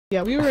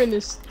Yeah, we were in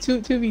this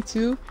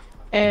 2v2,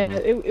 and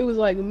it was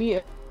like me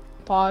and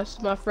Posh,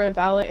 my friend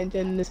Violet, and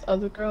then this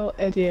other girl,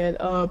 and then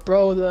the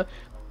other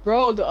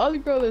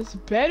girl is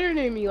better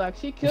than me. Like,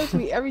 she kills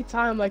me every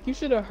time. Like, you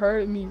should have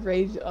heard me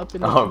rage up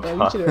in the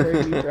bro. You should have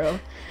heard me, bro.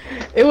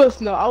 It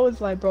was I was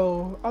like,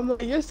 bro, I'm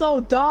like, you're so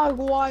dog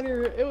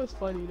water. It was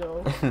funny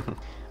though.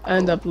 I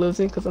end up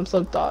losing because I'm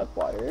so dog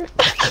water.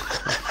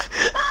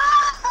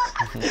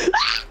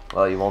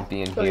 Well, you won't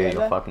be in here.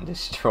 You'll fucking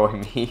destroy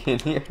me in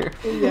here.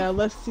 Yeah,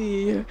 let's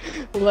see.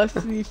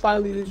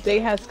 Finally, the day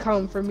has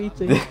come for me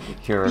to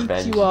your beat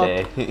revenge you up.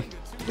 day.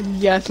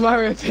 Yes, my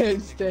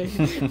revenge day.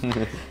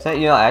 So,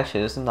 you know,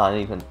 actually, this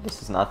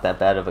is not that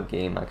bad of a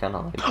game. I kind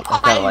of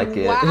like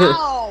it.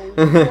 Wow!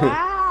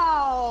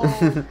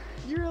 Wow!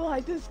 You're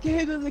like, this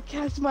game doesn't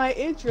catch my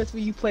interest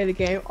when you play the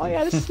game. Oh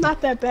yeah, this is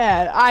not that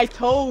bad. I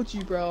told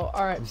you, bro.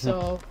 All right,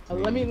 so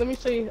let me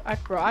show you.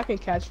 Bro, I can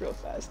catch real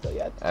fast though.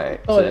 Yeah. All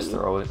right, so just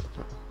throw it.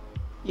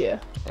 Yeah.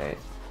 All right.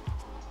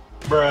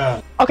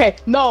 Bruh. Okay,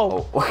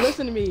 no. Oh.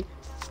 Listen to me.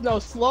 No,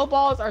 slow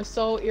balls are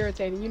so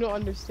irritating. You don't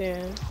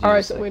understand. All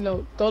right, so wait,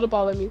 no, throw the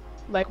ball at me.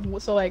 Like,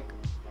 so, like,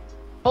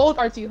 hold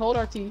RT.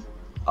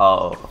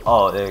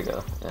 Oh, there you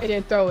go. Yeah. And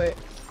then throw it.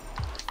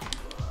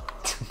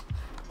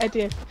 And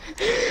then,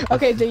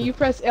 okay, then you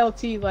press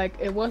LT,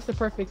 like, and once the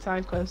perfect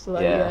time comes, so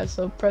like, yeah,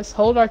 so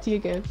hold RT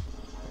again.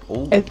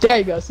 Ooh. And there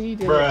you go. See, you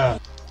did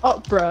it.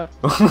 Oh, bruh.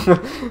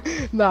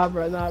 Nah,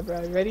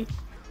 bruh. Ready?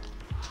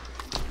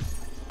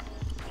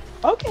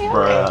 Okay,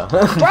 Bruh.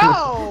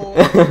 Bro!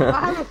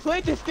 I haven't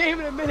played this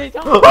game in a minute.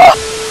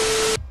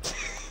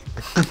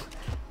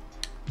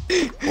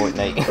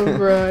 Fortnite.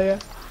 Bruh,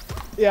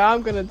 yeah,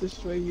 I'm gonna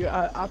destroy you.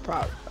 I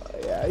probably,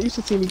 yeah, you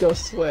should see me go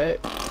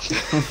sweat.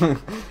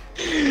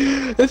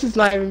 This is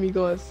not even me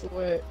going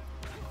sweat.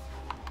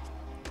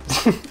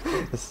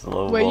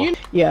 Slow Wait, ball.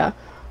 Yeah.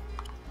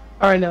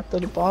 Alright, now throw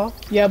the ball.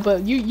 Yeah,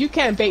 but you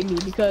can't bait me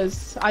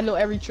because I know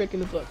every trick in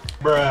the book.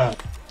 Bruh.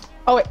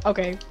 Oh wait,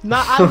 okay.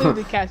 I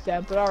literally catch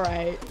that, but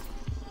alright.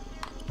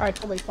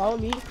 Alright, wait, follow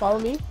me.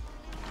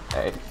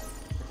 Hey.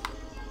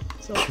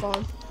 So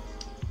fun.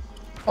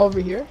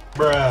 Over here.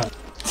 Bruh.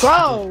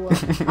 Bro!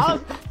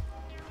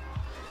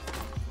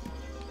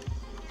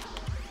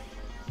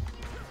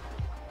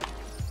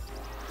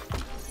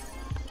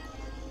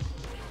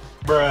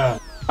 Bruh.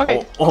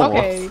 Okay, Oh,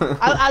 okay.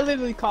 I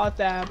literally caught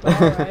that,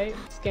 but alright.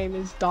 This game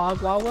is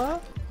dog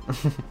wawa.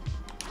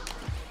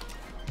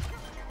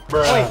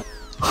 Bruh. Wait.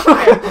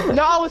 Okay.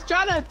 No, I was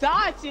trying to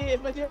dodge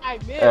it, but then I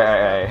missed.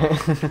 Hey.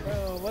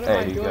 Bro, what am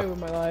I doing with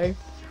my life?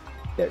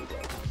 There we go.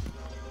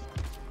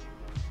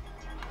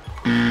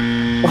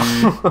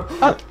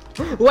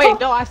 Wait,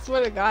 no, I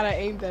swear to God, I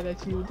aimed that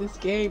at you. This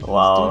game is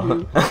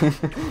doo-doo.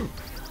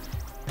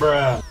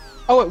 Bruh.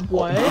 Oh, it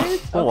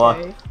was?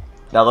 Okay.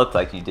 That looked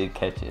like you did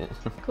catch it.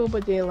 Cool,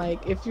 but then,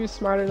 like, if you're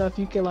smart enough,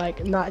 you can,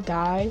 like, not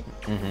die.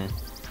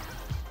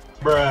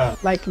 Bruh.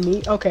 Like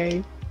me?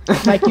 Okay.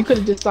 Like, you could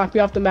have just knocked me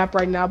off the map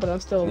right now, but I'm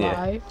still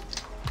alive.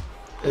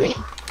 Yeah.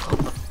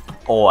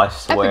 Oh, I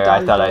swear,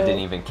 I thought I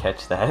didn't even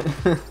catch that.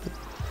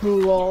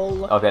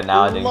 Lol. Okay,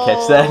 now I didn't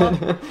catch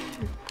that.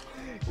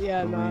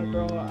 Yeah, nah,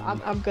 bro.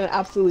 I'm gonna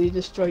absolutely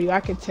destroy you.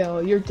 I can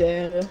tell. You're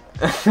dead.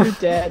 You're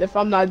dead if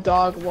I'm not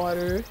dog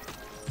water.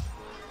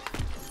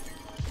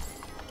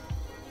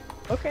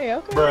 Okay.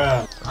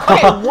 Bruh.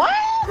 Wait, what?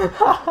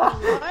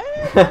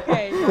 What?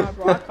 Okay, nah,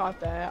 bro. I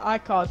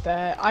caught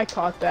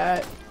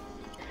that.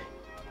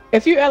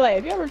 If you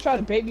ever try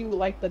to bait me with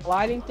like the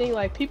gliding thing,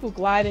 like people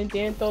glide and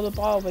then throw the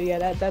ball, but yeah,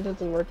 that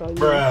doesn't work on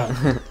you.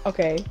 Bruh.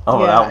 Okay.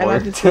 Oh, yeah, that and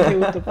worked. I just hit you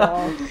with the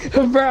ball.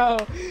 Bro,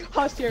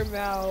 hush your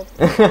mouth.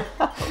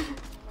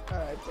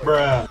 Alright.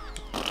 Bruh.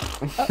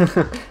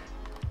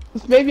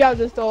 Maybe I'll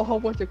just throw a whole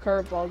bunch of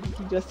curveballs at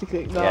you just to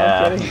kick. No,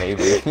 Yeah, I'm kidding.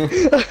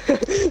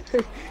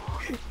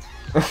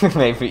 maybe.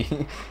 Maybe.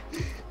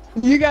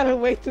 You gotta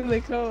wait till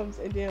it comes,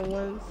 and then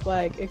once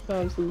like it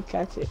comes, you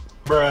catch it.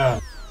 Bruh.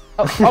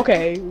 Oh,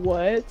 okay,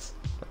 what?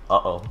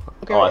 Uh-oh.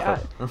 Okay, Oh, wait,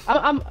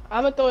 I'm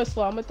gonna throw it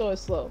slow.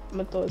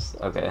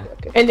 Okay.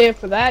 And then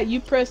for that,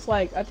 you press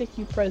like I think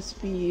you press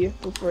B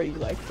before you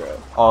like throw.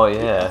 Oh,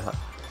 yeah.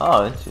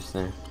 Oh,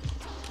 interesting.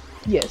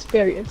 Yes,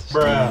 very interesting.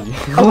 Bruh.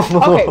 Oh,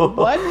 okay,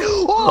 what?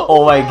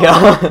 Oh my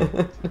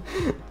god.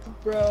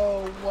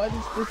 Bro, what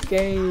is this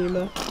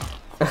game?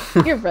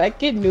 Get wrecked,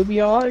 get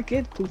newbie on,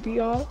 get poopy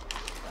on.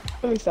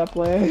 Let me stop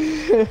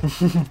playing.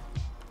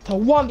 To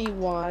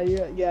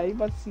 1v1, yeah, you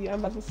about to see,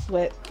 I'm about to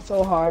sweat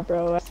so hard,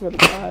 bro, I swear to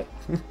God.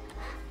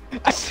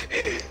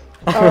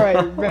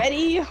 Alright,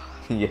 ready?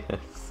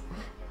 Yes.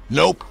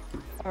 Nope.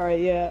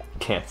 Alright, yeah.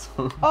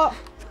 Cancel.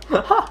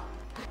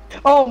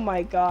 Oh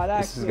my God,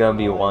 This is gonna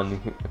be one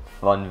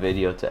fun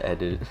video to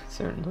edit,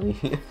 certainly.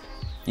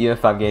 Even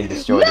if I'm getting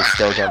destroyed, it's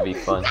still gonna be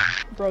fun.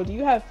 Bro, do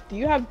you have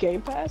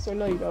Game Pass or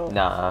no you don't?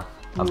 Nah,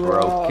 I'm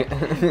broke.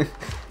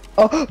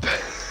 Oh.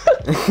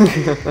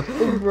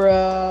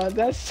 Bruh,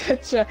 that's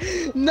such a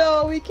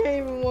no. We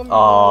can't even 1v1.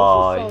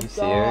 Oh, are you so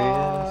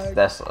serious?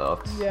 That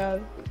sucks. Yeah.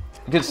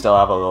 You could still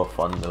have a little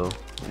fun though,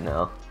 you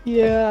know.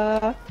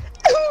 Yeah.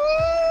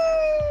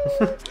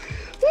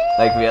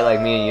 Like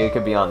me and you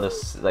could be on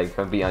this, like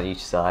could be on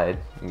each side.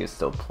 You can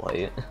still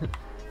play it.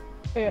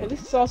 Yeah,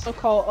 this is also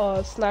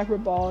called sniper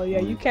ball. Yeah,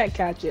 you can't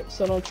catch it,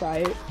 so don't try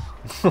it.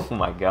 Oh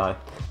my god.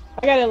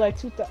 I got it like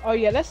 2000. Oh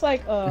yeah, that's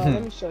like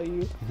let me show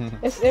you.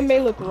 It may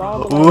look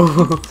wrong, but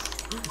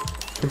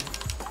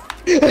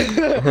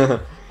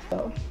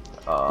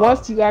like,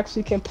 once you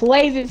actually can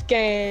play this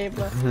game,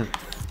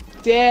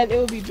 then it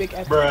will be big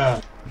epic.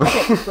 Bruh.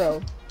 Okay,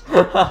 bro.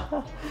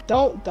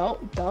 Don't do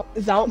that.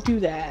 Don't do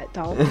that.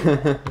 Don't do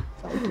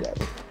that.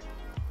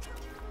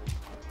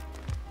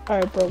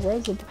 Alright, bro,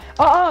 where's the... Ew,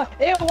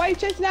 why are you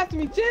chasing after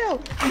me?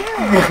 Chill!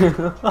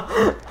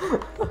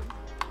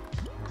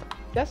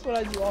 That's what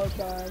I do all the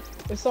time.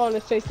 If someone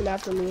is chasing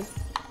after me.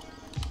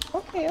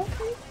 Okay.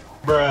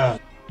 Bruh.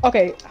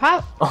 Okay,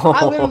 I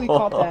literally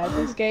caught that.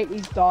 This game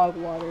eats dog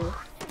water.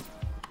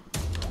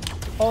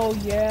 Oh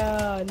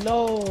yeah,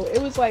 no.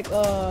 It was like,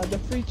 the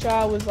free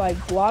trial was like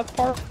block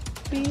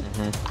party.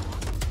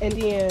 And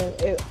then,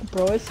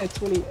 bro, it said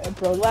 20,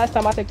 bro, last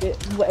time I think it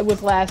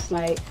was last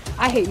night.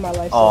 I hate my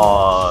life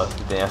so much.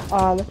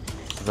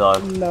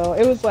 Damn. No,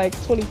 it was like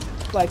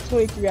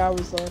 23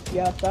 hours left.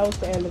 Yeah, that was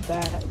the end of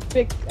that.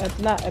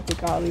 Not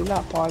Epic Ollie,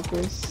 not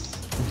progress.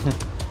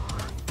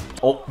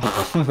 Oh,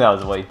 that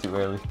was way too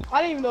early.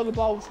 I didn't even know the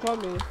ball was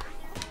coming.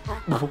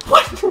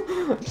 What?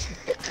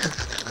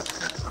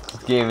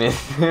 This game is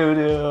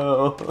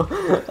doo-doo.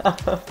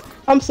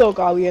 I'm so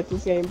golly at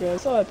this game, bro.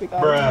 So Epic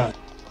Ollie. Bruh.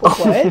 What?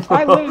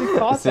 I literally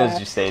caught As soon that. as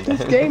you say This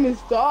that. game is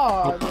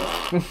dog.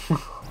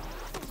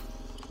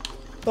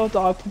 So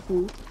dog poo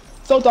poo.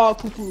 So dog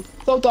poo poo.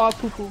 So dog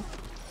poo poo.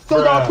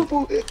 So dog poo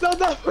poo. So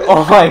dog poo poo.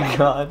 Oh my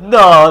god,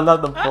 no,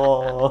 not the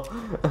ball.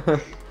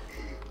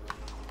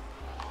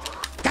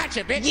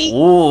 Gotcha, bitch.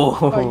 Ooh.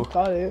 Oh, you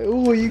caught it.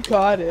 Ooh, you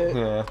caught it.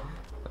 Yeah.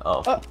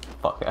 Oh,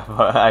 fuck,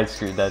 I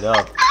screwed that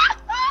up.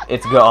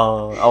 It's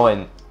go. Oh,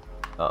 and.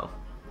 Oh.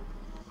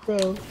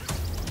 Bro.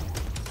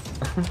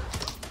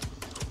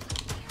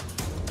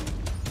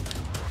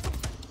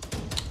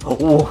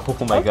 Oh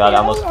my god, I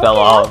almost fell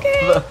off.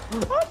 Okay.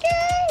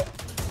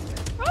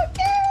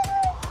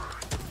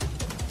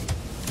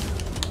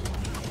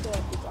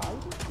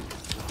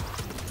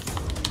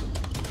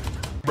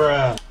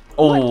 Bruh.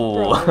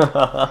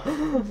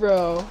 Oh.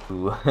 Bro.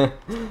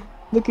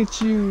 Look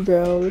at you,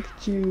 bro. Look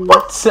at you.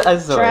 What? I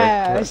saw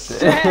Trash. it.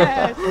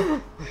 Trash.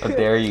 How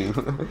dare you?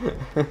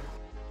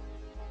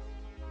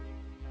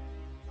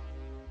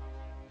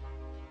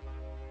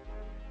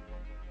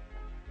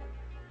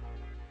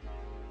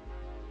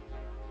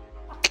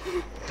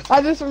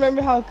 I just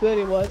remember how good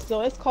it was.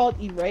 So it's called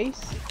Erase,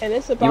 and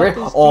it's about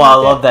this Oh, dude I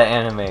love that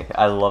anime.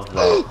 I love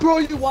that. Bro,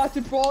 you watched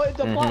it, bro.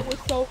 The bot was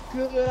so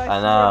good.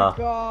 I know. swear to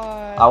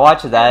God. I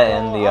watched that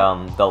and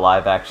the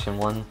live action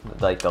one,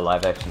 like the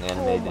live action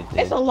anime they did.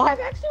 It's a live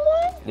action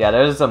one? Yeah,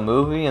 there's a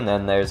movie and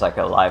then there's like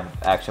a live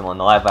action one.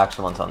 The live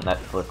action one's on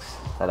Netflix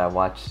that I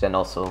watched, and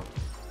also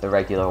the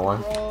regular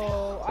one.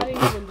 Bro, I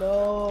didn't even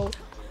know.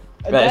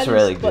 That's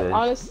really good. But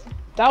honestly,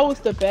 that was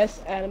the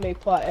best anime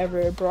plot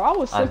ever, bro. I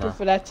was simping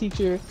for that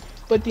teacher.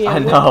 But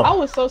then I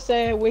was so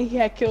sad when he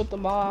had killed the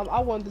mom. I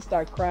wanted to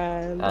start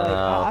crying. Like,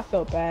 I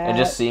felt bad. And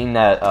just seeing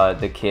that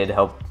the kid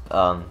help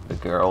the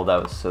girl,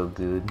 that was so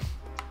good.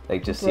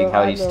 Like just seeing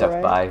how he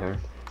stuck by her.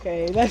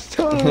 Okay, that's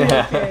totally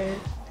okay.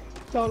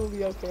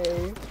 Totally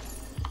okay.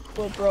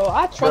 But bro,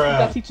 I trusted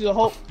that teacher the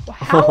whole.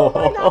 How am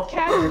I not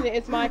catching it?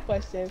 It's my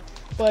question.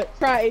 But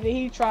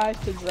he tries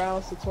to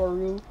drown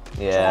Satoru.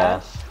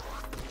 Yeah. Trash.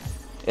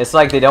 It's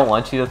like they don't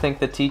want you to think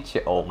the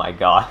teacher. Oh my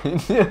god.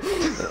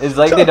 It's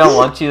like they don't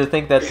want you to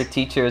think that the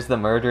teacher is the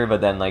murderer,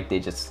 but then like they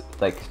just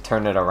like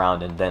turn it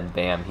around and then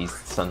bam, he's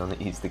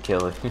the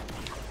killer.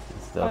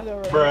 I know,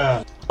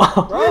 right?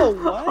 Bruh. Bro,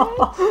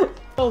 what?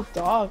 Oh,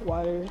 dog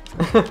water.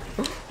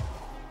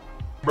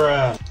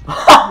 Bruh.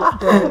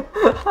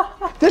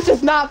 Bro. This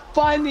is not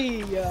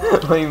funny.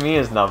 What do you mean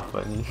it's not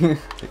funny?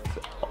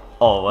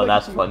 Oh, well,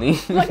 that's funny.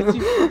 Look at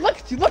you. Look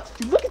at you. Look at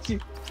you. Look at you.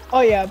 Oh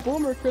yeah,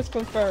 Boomer Chris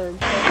confirmed.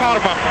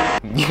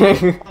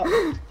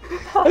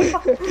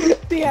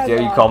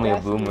 Dare you call me a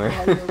boomer?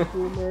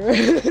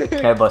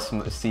 Yeah, but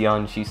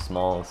Sion, she's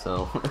small,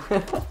 so.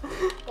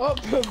 Oh,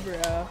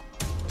 bruh.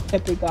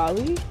 Epic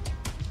Ollie.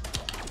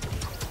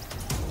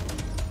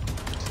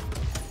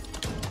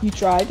 You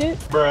tried it?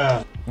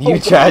 Bruh. You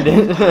tried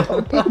it?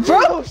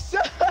 Bro,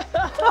 shut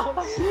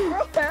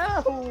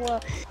up! Bro,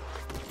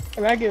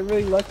 and I get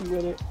really lucky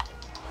with it.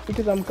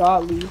 Because I'm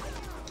godly.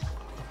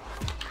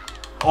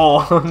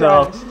 Oh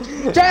no.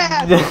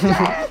 Trash!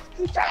 Trash!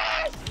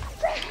 Trash!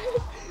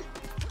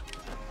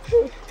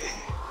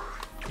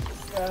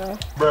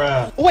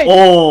 Bruh. Wait!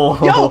 Oh!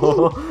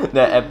 Yo!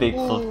 That epic.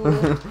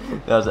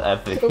 That was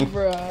epic.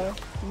 Bruh.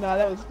 Nah,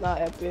 that was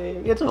not epic.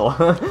 It's all.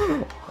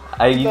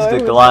 I used the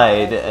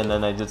glide and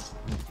then I just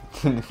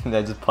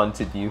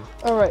punted you.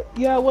 Alright,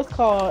 yeah, what's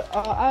called?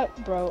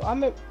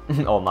 I'm a.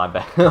 Oh my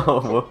bad.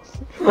 Whoops.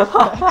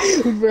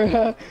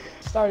 Bruh.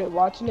 Started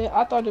watching it.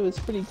 I thought it was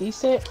pretty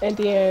decent, and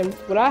then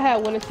when I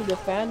went into the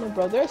fandom,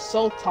 bro, they're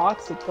so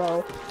toxic,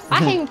 bro. I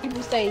hate when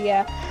people say,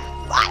 "Yeah,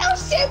 I don't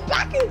shit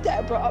back in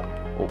that, bro."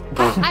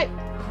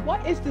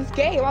 What is this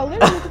game? I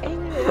literally was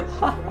aiming at you,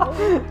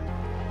 bro.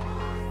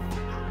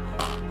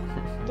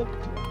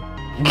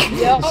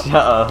 Yep. Shut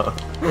up.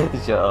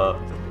 Shut up.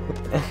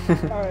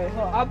 Alright,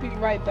 I'll be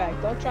right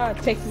back. Don't try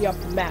to take me off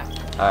the map.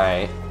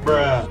 Alright.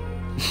 Bruh.